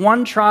dealt with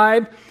one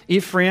tribe,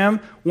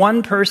 Ephraim,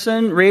 one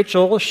person,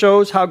 Rachel,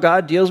 shows how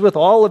God deals with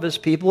all of his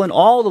people in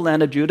all the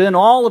land of Judah and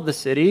all of the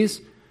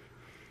cities.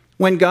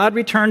 When God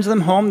returns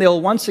them home,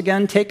 they'll once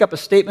again take up a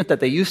statement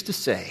that they used to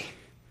say.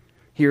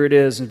 Here it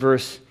is in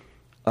verse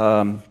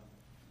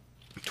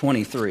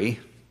 23.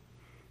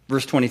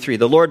 Verse 23,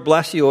 the Lord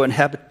bless you,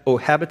 O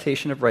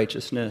habitation of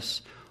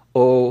righteousness,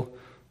 O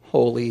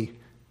holy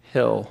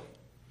hill.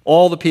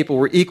 All the people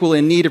were equally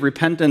in need of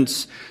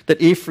repentance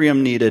that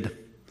Ephraim needed.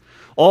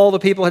 All the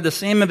people had the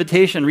same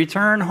invitation,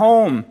 return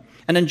home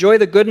and enjoy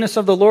the goodness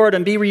of the Lord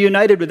and be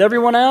reunited with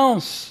everyone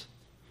else.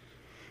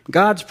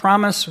 God's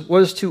promise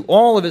was to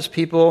all of his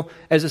people,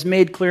 as is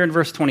made clear in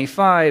verse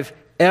 25,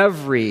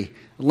 every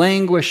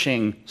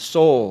languishing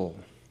soul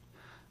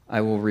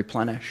I will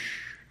replenish.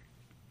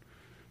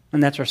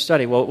 And that's our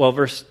study. Well,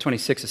 verse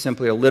 26 is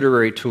simply a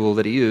literary tool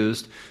that he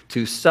used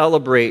to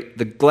celebrate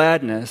the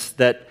gladness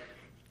that,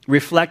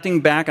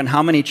 reflecting back on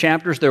how many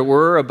chapters there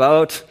were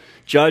about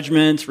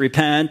judgment,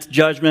 repent,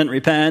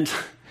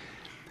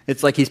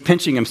 it's like he's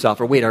pinching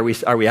himself. Or wait, are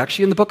we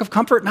actually in the book of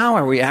comfort now?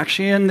 Are we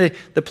actually in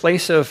the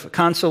place of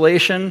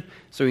consolation?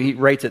 So he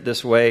writes it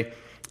this way,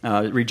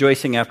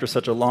 rejoicing after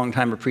such a long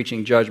time of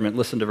preaching judgment.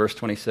 Listen to verse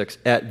 26.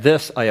 At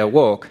this I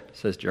awoke,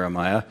 says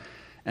Jeremiah,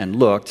 and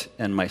looked,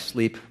 and my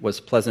sleep was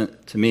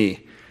pleasant to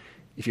me.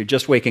 If you're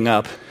just waking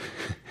up,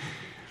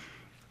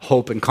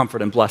 hope and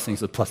comfort and blessings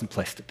is a pleasant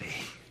place to be.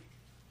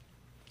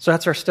 So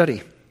that's our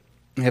study.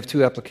 We have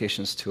two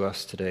applications to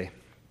us today.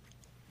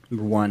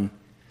 Number one,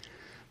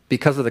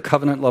 because of the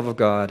covenant love of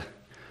God,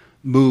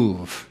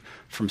 move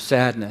from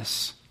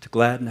sadness to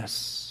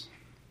gladness.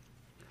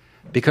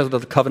 Because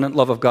of the covenant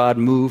love of God,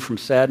 move from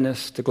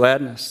sadness to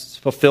gladness. It's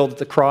fulfilled at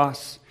the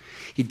cross.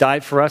 He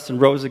died for us and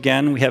rose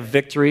again. We have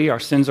victory. Our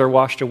sins are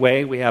washed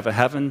away. We have a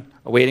heaven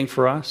awaiting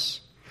for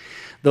us.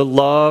 The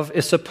love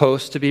is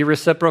supposed to be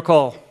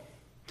reciprocal.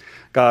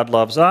 God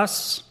loves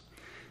us.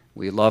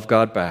 We love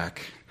God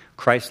back.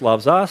 Christ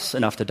loves us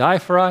enough to die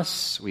for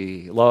us.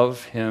 We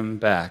love him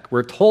back.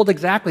 We're told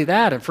exactly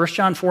that in 1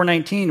 John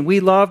 4:19. We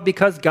love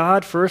because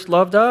God first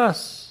loved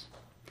us.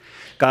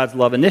 God's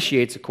love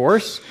initiates, of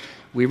course.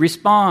 We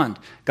respond.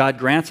 God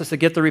grants us a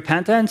gift of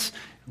repentance.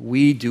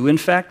 We do, in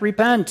fact,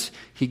 repent.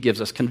 He gives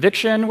us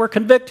conviction. We're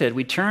convicted.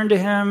 We turn to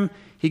him.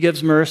 He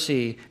gives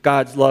mercy.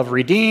 God's love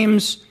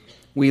redeems.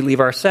 We leave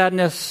our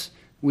sadness.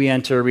 We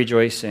enter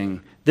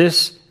rejoicing.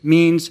 This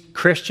means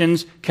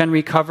Christians can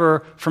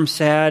recover from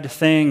sad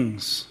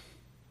things.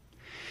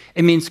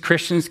 It means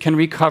Christians can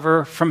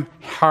recover from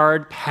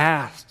hard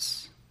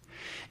pasts.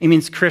 It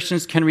means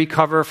Christians can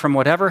recover from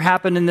whatever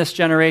happened in this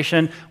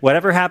generation,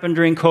 whatever happened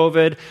during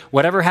COVID,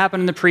 whatever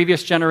happened in the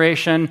previous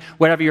generation,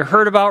 whatever you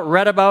heard about,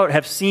 read about,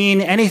 have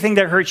seen, anything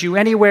that hurts you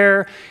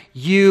anywhere,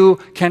 you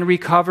can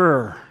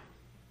recover.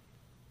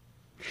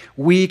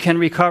 We can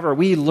recover.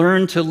 We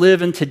learn to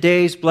live in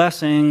today's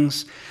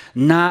blessings,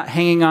 not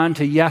hanging on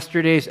to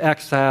yesterday's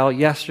exile,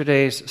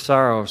 yesterday's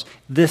sorrows.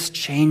 This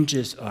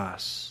changes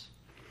us.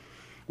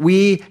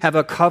 We have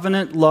a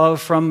covenant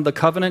love from the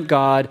covenant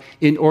God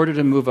in order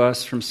to move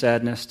us from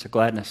sadness to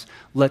gladness.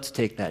 Let's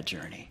take that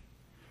journey.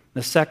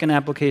 The second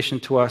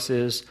application to us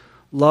is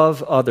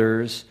love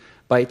others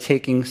by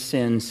taking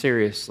sin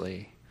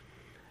seriously,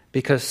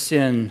 because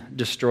sin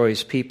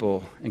destroys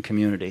people and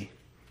community.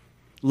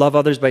 Love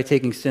others by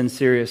taking sin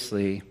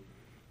seriously,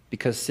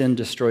 because sin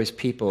destroys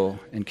people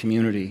and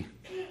community.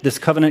 This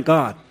covenant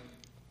God,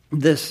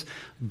 this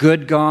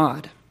good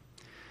God,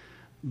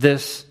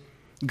 this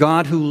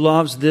God who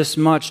loves this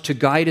much to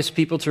guide his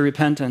people to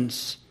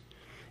repentance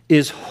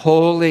is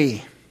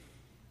holy.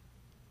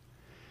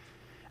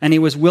 And he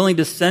was willing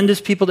to send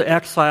his people to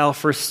exile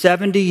for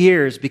 70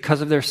 years because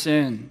of their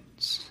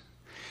sins.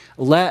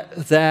 Let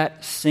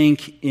that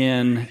sink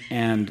in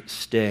and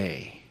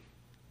stay.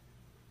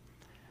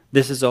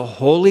 This is a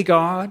holy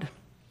God,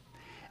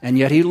 and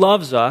yet he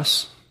loves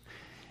us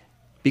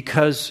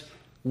because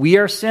we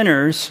are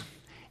sinners,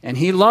 and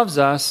he loves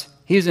us.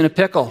 He's in a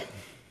pickle.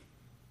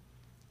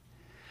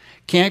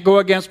 Can't go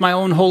against my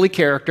own holy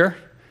character,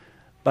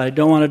 but I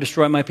don't want to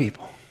destroy my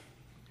people.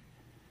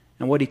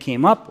 And what he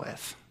came up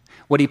with,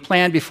 what he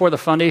planned before the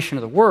foundation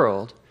of the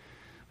world,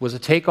 was to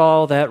take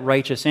all that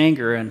righteous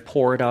anger and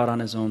pour it out on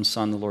his own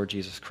Son, the Lord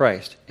Jesus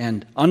Christ.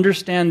 And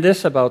understand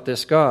this about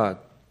this God,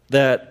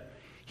 that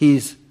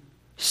he's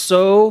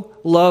so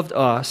loved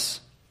us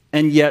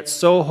and yet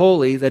so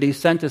holy that he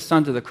sent his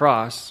Son to the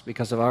cross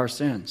because of our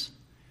sins.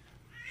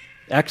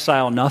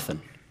 Exile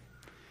nothing.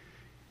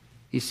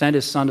 He sent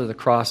his Son to the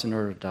cross in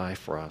order to die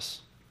for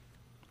us.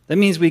 That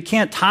means we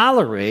can't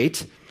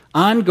tolerate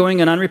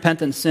ongoing and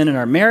unrepentant sin in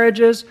our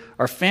marriages,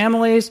 our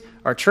families,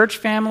 our church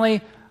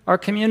family, our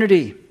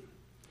community.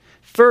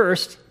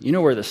 First, you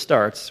know where this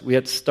starts. We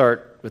have to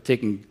start with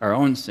taking our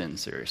own sin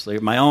seriously,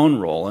 my own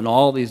role in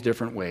all these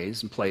different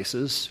ways and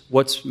places.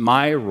 What's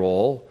my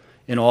role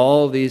in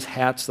all these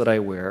hats that I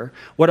wear?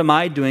 What am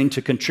I doing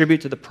to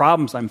contribute to the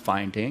problems I'm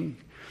finding?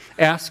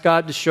 Ask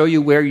God to show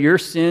you where your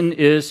sin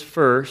is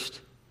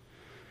first.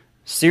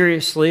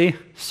 Seriously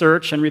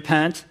search and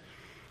repent.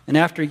 And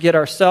after we get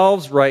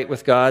ourselves right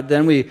with God,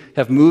 then we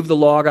have moved the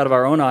log out of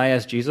our own eye,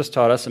 as Jesus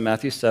taught us in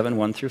Matthew 7,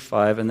 1 through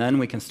 5, and then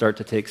we can start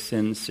to take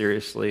sin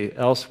seriously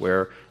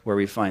elsewhere where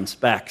we find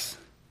specks.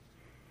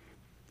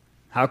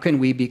 How can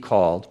we be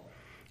called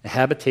a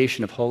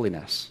habitation of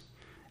holiness,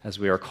 as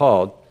we are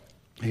called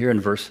here in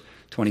verse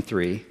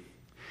 23,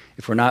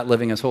 if we're not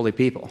living as holy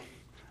people?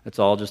 It's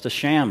all just a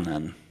sham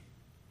then.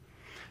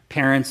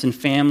 Parents and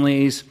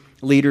families,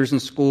 leaders in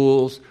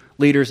schools,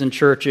 leaders in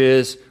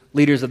churches,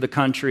 leaders of the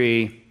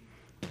country,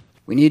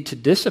 we need to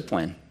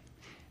discipline.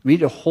 We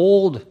need to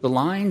hold the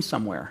line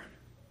somewhere.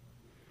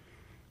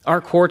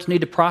 Our courts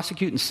need to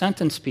prosecute and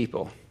sentence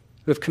people.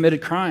 who have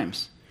committed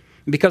crimes.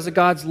 And because of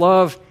God's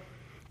love,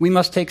 we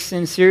must take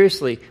sin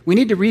seriously. We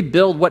need to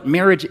rebuild what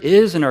marriage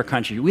is in our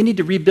country. We need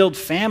to rebuild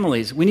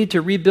families. We need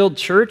to rebuild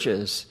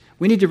churches.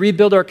 We need to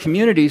rebuild our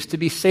communities to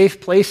be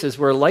safe places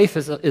where life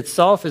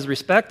itself is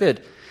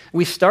respected.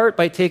 We start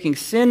by taking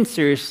sin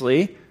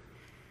seriously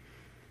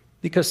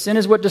because sin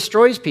is what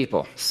destroys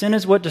people. Sin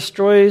is what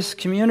destroys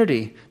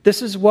community.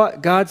 This is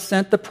what God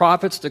sent the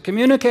prophets to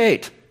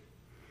communicate.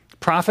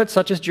 Prophets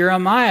such as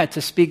Jeremiah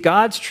to speak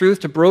God's truth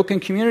to broken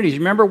communities.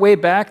 Remember way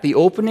back, the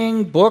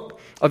opening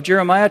book of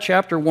Jeremiah,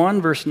 chapter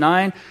 1, verse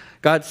 9,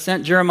 God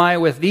sent Jeremiah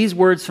with these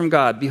words from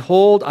God.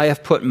 Behold, I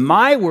have put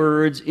my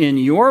words in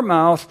your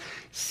mouth.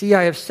 See,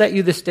 I have set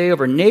you this day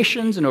over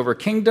nations and over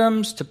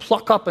kingdoms, to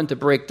pluck up and to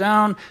break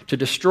down, to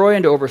destroy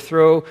and to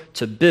overthrow,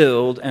 to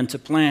build and to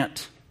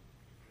plant.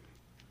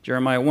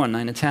 Jeremiah 1,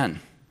 9 and 10.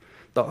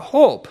 The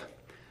hope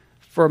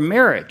for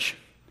marriage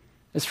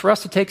is for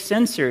us to take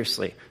sin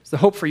seriously. It's the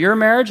hope for your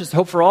marriage. It's the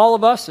hope for all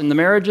of us in the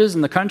marriages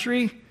in the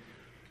country.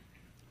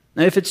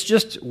 And if it's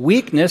just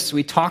weakness,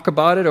 we talk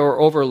about it or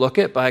overlook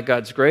it by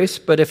God's grace.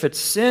 But if it's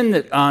sin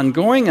that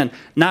ongoing and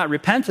not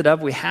repented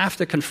of, we have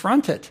to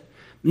confront it.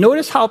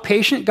 Notice how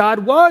patient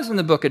God was in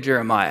the book of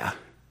Jeremiah.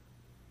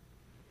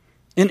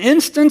 An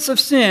instance of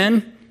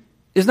sin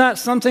is not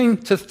something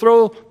to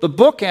throw the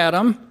book at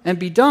them and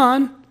be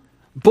done.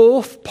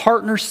 Both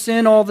partners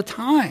sin all the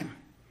time.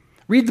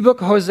 Read the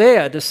book of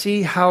Hosea to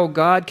see how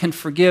God can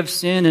forgive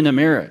sin in a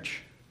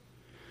marriage.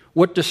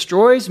 What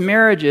destroys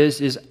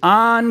marriages is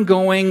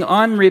ongoing,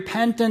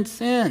 unrepentant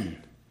sin.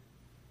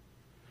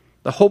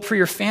 The hope for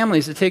your family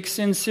is to take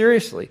sin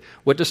seriously.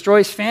 What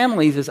destroys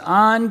families is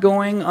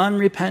ongoing,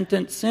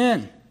 unrepentant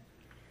sin.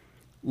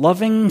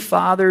 Loving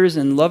fathers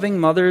and loving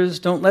mothers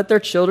don't let their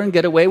children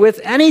get away with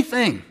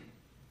anything.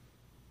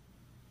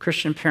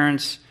 Christian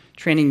parents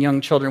training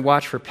young children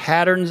watch for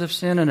patterns of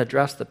sin and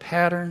address the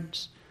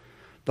patterns.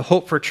 The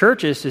hope for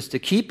churches is to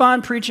keep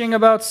on preaching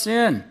about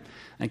sin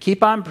and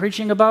keep on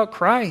preaching about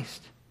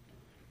Christ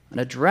and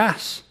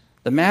address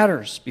the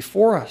matters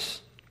before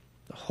us.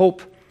 The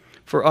hope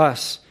for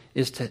us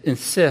is to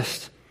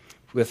insist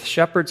with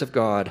shepherds of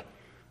God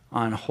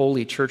on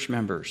holy church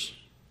members.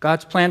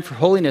 God's plan for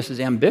holiness is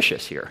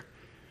ambitious here.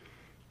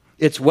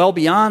 It's well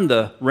beyond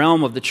the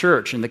realm of the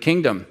church and the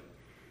kingdom.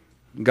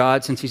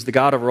 God, since he's the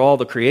God over all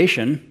the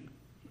creation,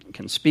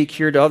 can speak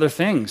here to other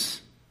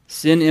things.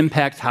 Sin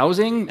impacts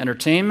housing,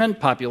 entertainment,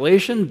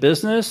 population,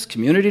 business,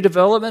 community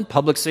development,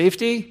 public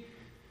safety.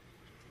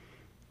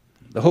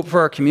 The hope for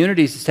our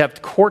communities is to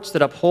have courts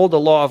that uphold the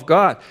law of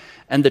God.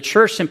 And the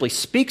church simply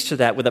speaks to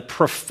that with a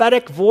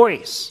prophetic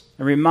voice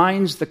and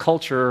reminds the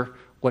culture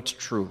what's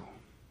true.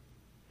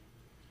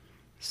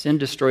 Sin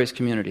destroys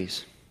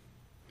communities.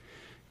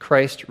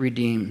 Christ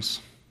redeems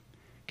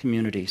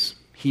communities.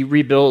 He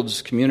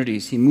rebuilds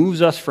communities. He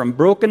moves us from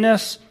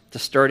brokenness to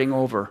starting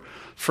over,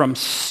 from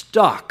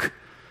stuck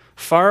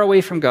far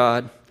away from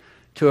God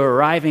to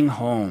arriving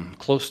home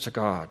close to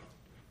God,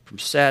 from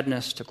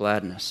sadness to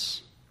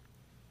gladness.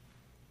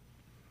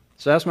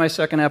 So that's my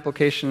second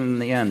application in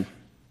the end.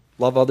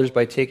 Love others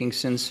by taking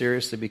sin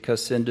seriously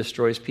because sin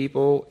destroys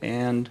people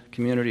and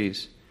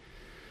communities.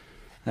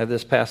 I have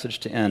this passage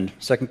to end.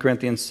 2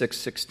 Corinthians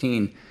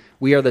 6:16.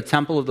 We are the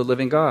temple of the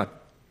living God.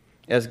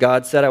 As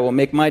God said, I will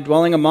make my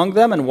dwelling among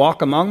them and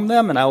walk among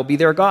them, and I will be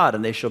their God,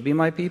 and they shall be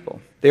my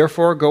people.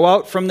 Therefore, go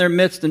out from their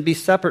midst and be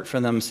separate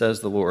from them,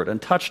 says the Lord,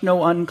 and touch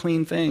no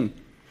unclean thing.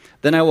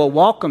 Then I will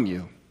welcome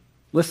you.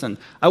 Listen,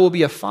 I will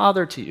be a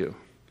father to you,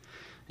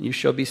 and you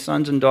shall be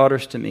sons and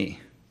daughters to me,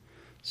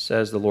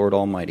 says the Lord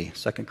Almighty.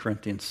 2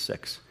 Corinthians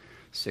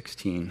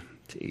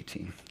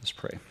 6:16-18. Let's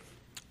pray.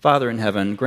 Father in heaven,